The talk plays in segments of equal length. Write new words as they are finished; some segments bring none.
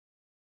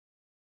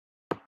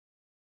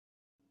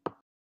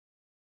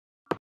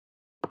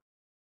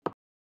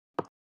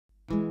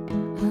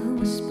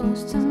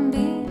supposed to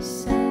be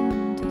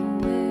sent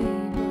away,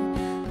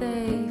 but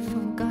they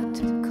forgot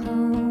to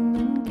come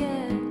and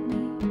get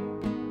me.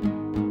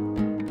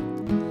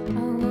 I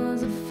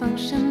was a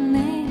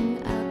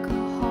functioning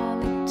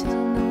alcoholic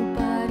till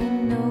nobody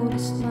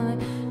noticed my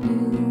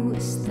new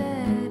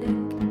aesthetic.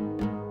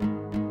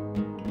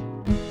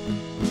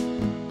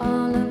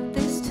 All of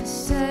this to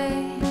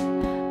say,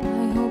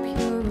 I hope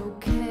you're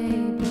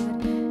okay,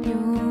 but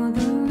you're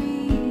the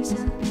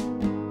reason.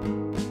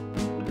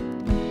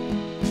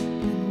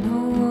 And no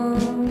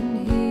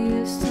one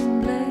here's to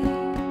blame.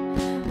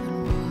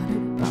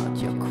 And what about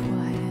your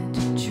quiet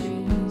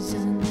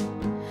treason?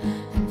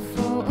 And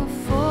for a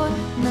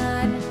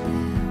fortnight there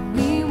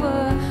we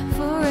were,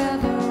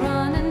 forever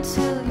running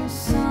till you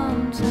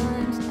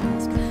sometimes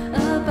ask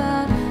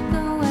about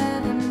the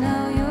weather.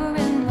 Now you're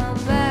in my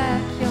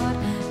backyard,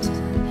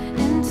 turn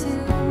into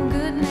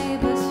good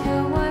neighbors.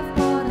 Your wife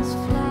bought us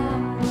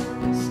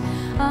flowers,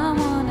 I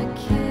wanna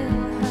kill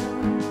her.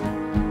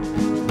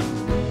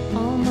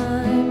 All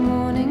my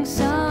mornings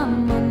are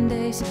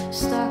Mondays,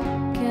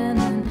 stuck in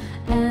an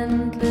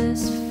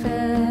endless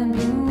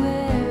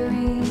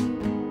February.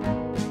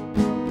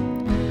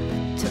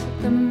 I took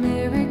the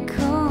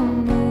miracle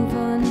move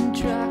and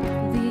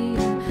dropped the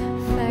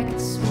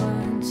effects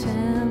weren't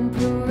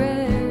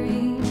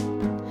temporary.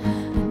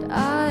 And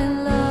I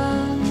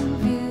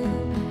love you,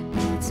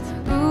 it's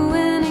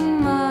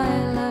ruining my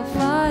life.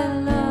 I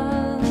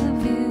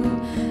love you,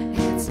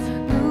 it's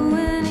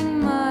ruining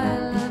my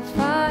life.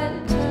 I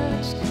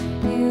touched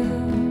you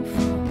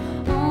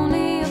for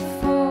only a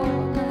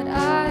fortnight. I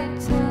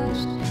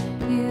touched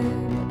you,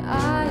 but I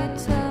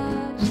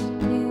touched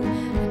you.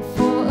 And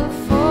for a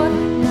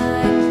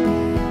fortnight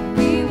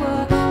we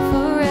were,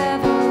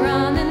 forever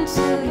running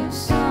till you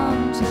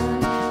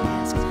sometimes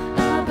ask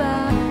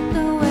about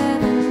the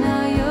weather.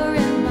 Now you're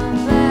in my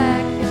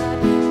backyard,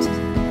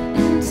 turn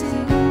into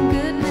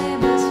good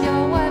neighbors.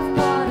 Your wife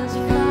bought us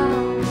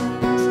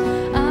flowers,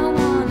 I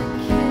wanna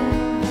kill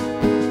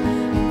her.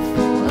 And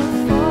for a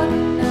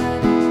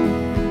fortnight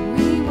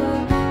we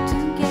were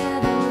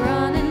together,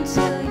 running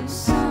till you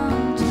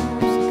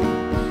sometimes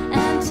come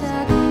and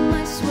tag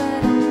my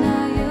sweater.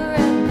 Now you're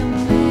at the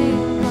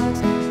mailbox,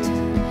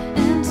 turn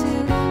into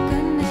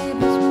good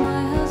neighbors.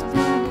 My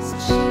husband is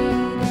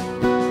cheating,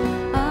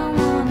 I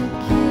wanna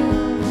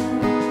kill him.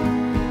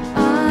 I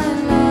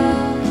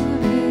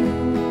love you,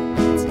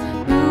 it's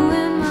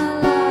ruined my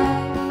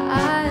life.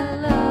 I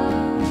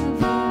love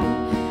you,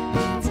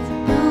 it's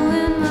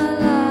ruined my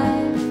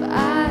life.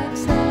 I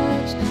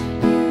touched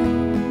you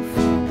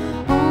for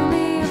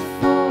only a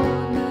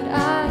fortnight.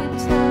 I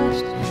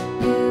touched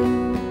you,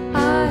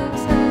 I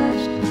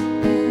touched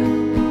you.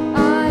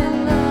 I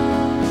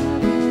love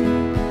you,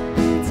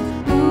 it's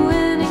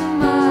ruining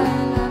my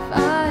life.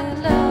 I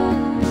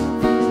love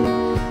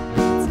you,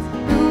 it's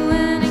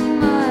ruining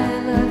my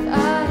life.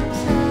 I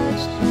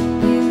touched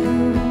you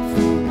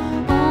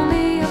for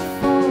only a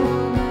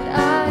fortnight.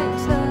 I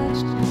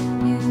touched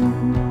you,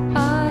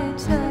 I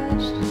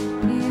touched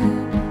you.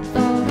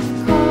 Thought of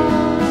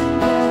calling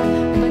back,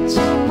 but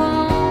you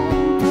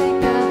won't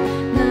pick up.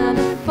 Not a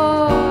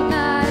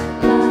fortnight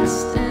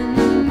lost in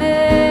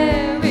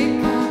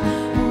America.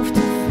 Moved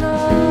to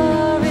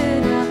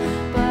Florida,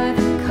 buy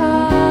the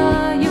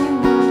car you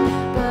want,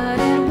 but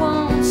it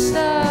won't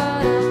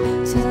start up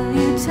till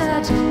you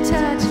touch,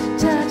 touch,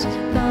 touch.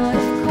 Thought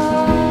of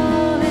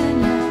calling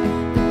you,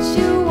 but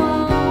you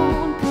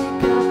won't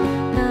pick up.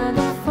 Not a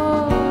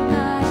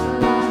fortnight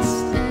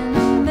lost in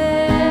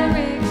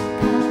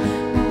America.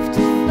 Moved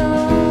to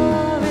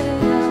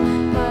Florida,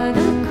 buy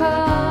the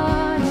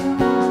car you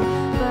want,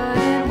 but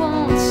it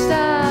won't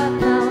stop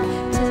now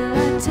till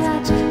I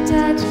touch,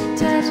 touch,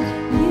 touch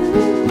you.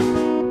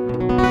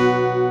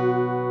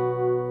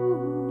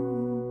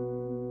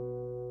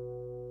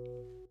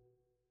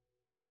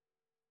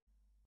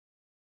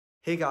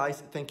 Hey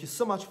guys, thank you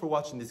so much for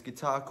watching this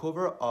guitar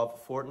cover of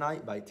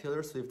Fortnight by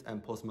Taylor Swift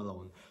and Post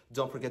Malone.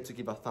 Don't forget to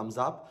give a thumbs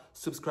up,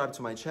 subscribe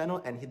to my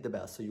channel and hit the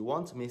bell so you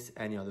won't miss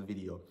any other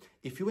video.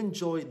 If you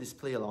enjoyed this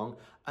play along,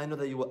 I know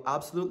that you will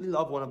absolutely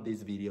love one of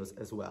these videos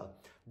as well.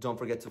 Don't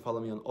forget to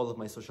follow me on all of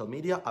my social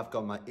media. I've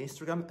got my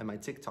Instagram and my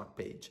TikTok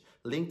page,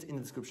 linked in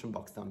the description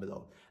box down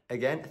below.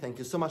 Again, thank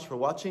you so much for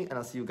watching and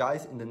I'll see you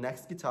guys in the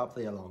next guitar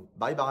play along.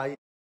 Bye bye!